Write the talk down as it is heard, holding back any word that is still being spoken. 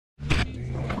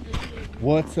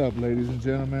What's up, ladies and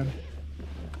gentlemen?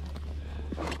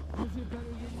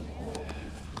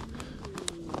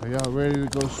 Are y'all ready to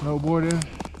go snowboarding?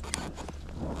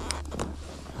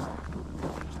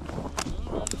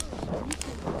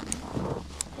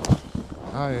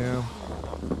 I am.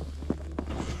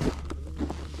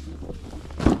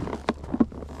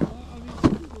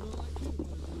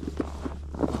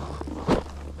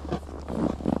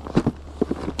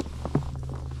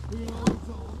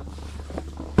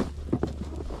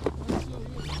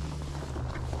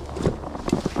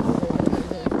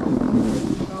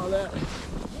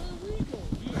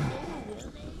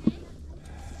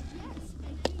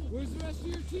 Where's the rest of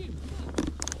your team?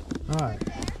 All right.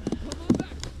 Come on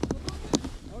back.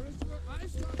 Come on back. I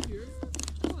start here.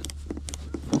 Come on.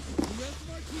 The rest of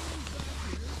our team is back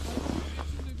here. I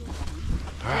want to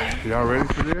All right. Y'all ready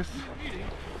for this? meeting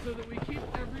so that we keep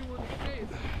everyone safe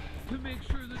to make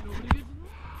sure that nobody gets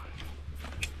involved.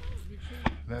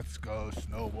 Let's go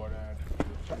snowboarding.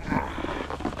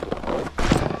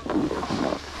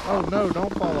 Oh no,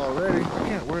 don't fall already. I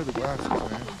can't wear the glasses,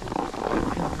 man.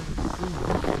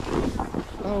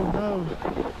 Oh no.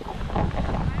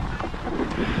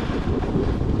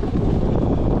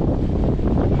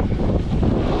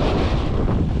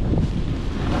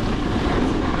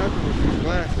 Nothing with these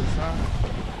glasses, huh?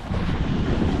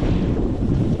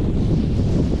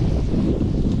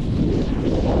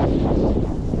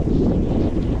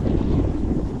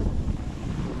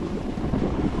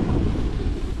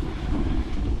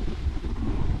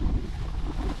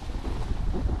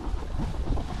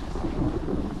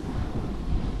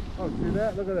 Oh, see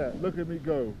that? Look at that. Look at me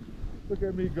go. Look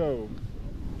at me go.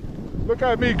 Look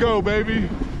at me go, baby.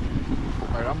 All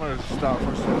right, I'm going to stop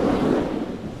for a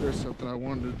second. There's something I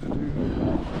wanted to do.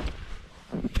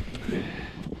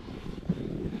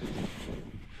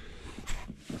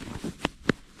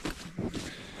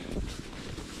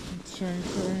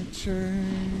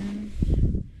 Chain.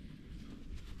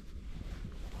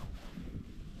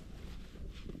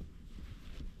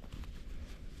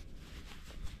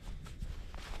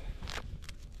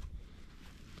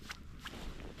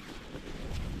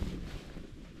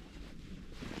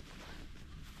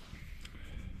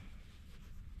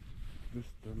 This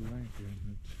the link in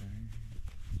the chain.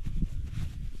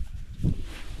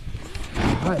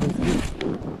 Alright, let's get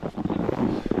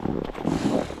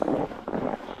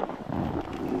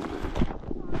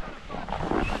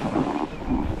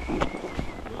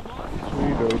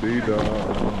Sweet-o-dee-da.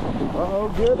 Uh-oh,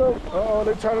 get them. Uh-oh,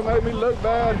 they trying to make me look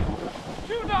bad.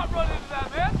 Do not run into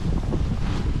that, man.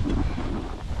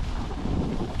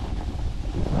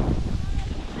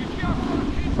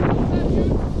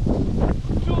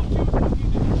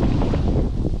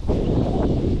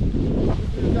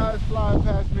 This guy's flying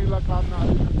past me like I'm not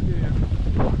even scared.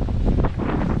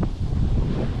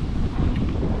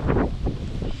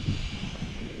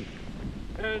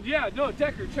 And yeah, no,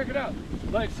 Decker, check it out.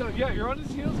 Like, so yeah, you're on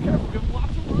his heels, careful, give him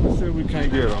lots of room. Said we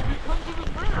can't get him. You come to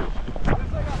the merge.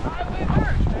 It's like a highway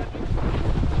merge, man.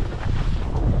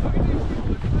 Look at these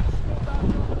people, they're trying to slow down a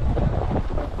little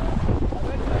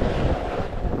bit.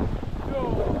 I bet you.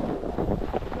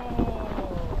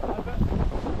 I bet.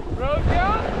 Road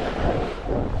down?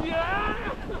 Yeah!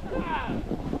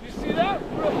 You see that?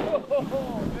 Man.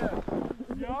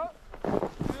 Yeah?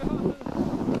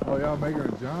 Oh, y'all making a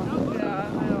jump? Yeah, I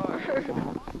know.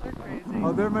 They're crazy.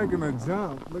 Oh, they're making a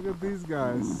jump. Look at these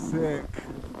guys. Sick.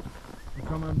 I'm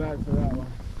coming back for that one.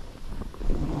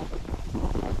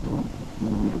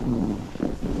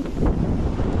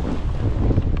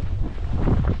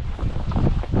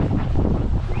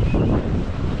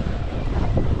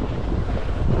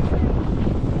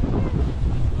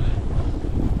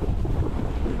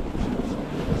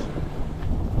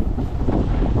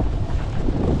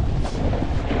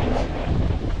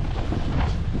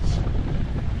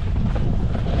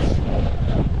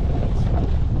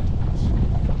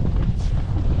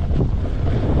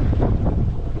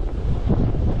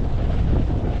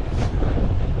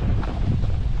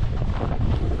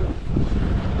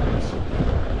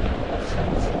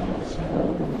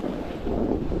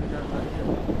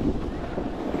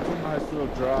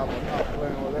 Drop. I'm not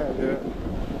playing with that yet.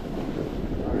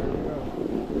 All right, here we go.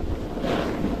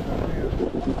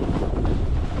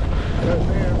 Cut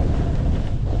in.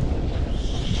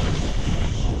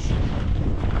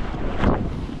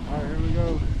 All right, here we go.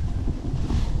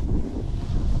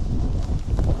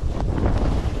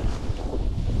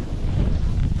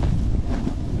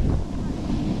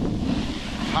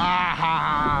 Ha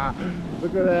ha!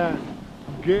 Look at that.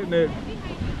 I'm getting it.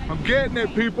 I'm getting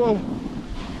it, people.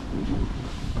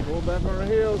 Pull back on our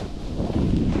heels.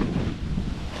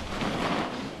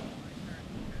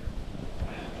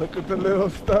 Look at the little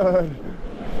stud.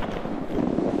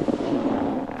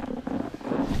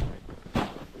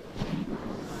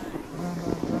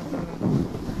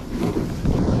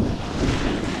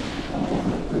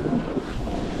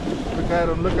 Look at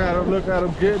him, look at him, look at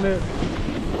him getting it.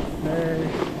 Hey.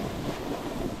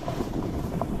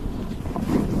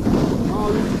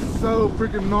 Oh, this is so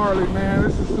freaking gnarly, man.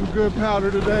 This is some good powder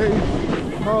today.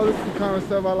 Oh, this is the kind of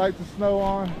stuff I like to snow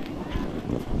on.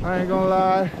 I ain't gonna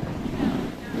lie.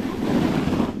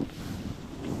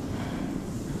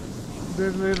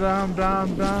 Diddly dum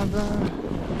dum dum dum.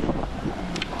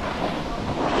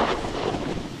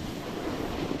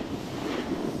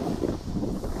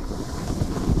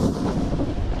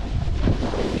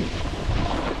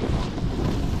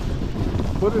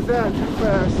 What is that? Too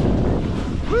fast.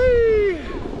 Whee!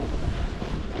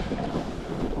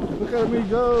 Look at me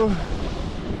go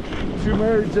to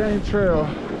Mary Jane Trail.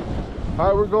 All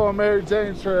right, we're going Mary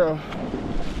Jane Trail.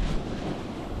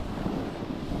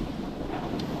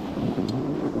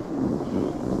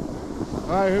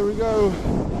 All right, here we go.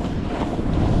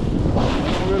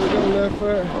 We're gonna go left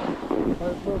foot,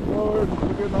 right foot forward.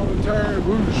 We're getting on the turn.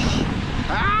 Whoosh!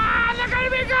 Ah! Look at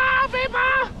me go,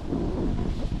 people!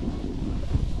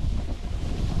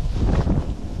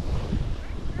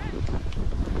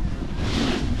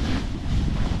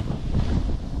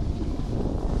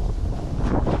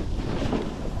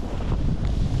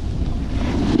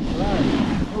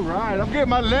 All right, I'm getting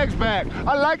my legs back.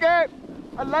 I like it.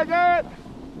 I like it.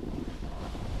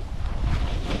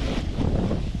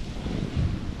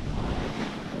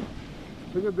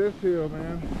 Look at this hill,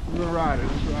 man. We're gonna ride it.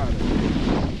 Let's ride it.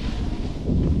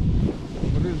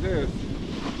 What is this?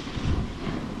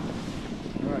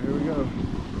 All right, here we go.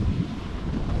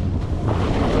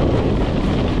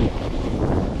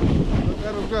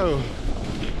 Let him go.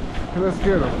 Let's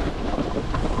get him.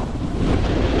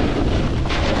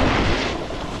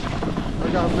 I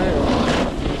got mail.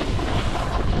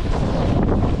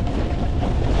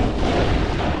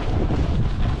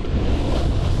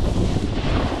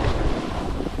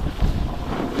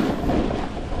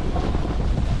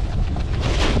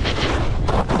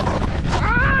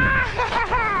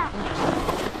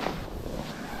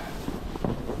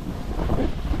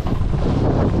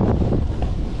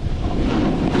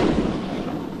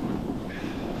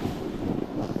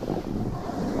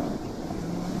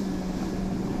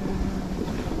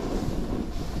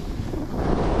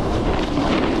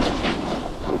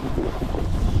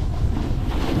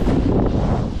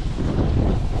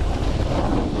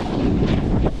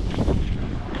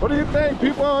 What do you think,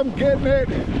 people? I'm getting it.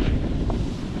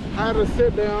 I had to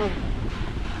sit down.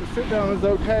 The sit down is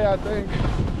okay, I think.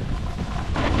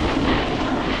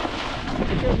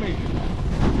 Look at me.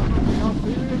 Y'all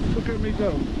see this? Look at me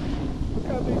go. Look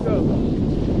at me go.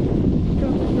 Look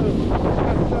at me go.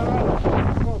 Front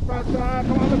side. Come on, front side.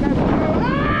 Come on, look at me go.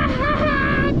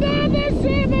 Ah, I did this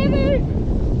shit, baby.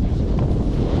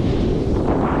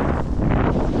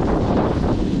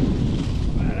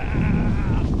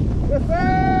 Yes,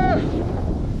 sir!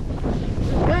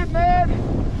 Hitting it!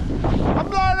 I'm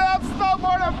blowing up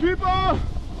snowboarding, people!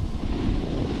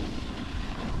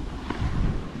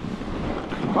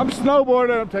 I'm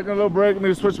snowboarding. I'm taking a little break. I need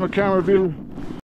to switch my camera view.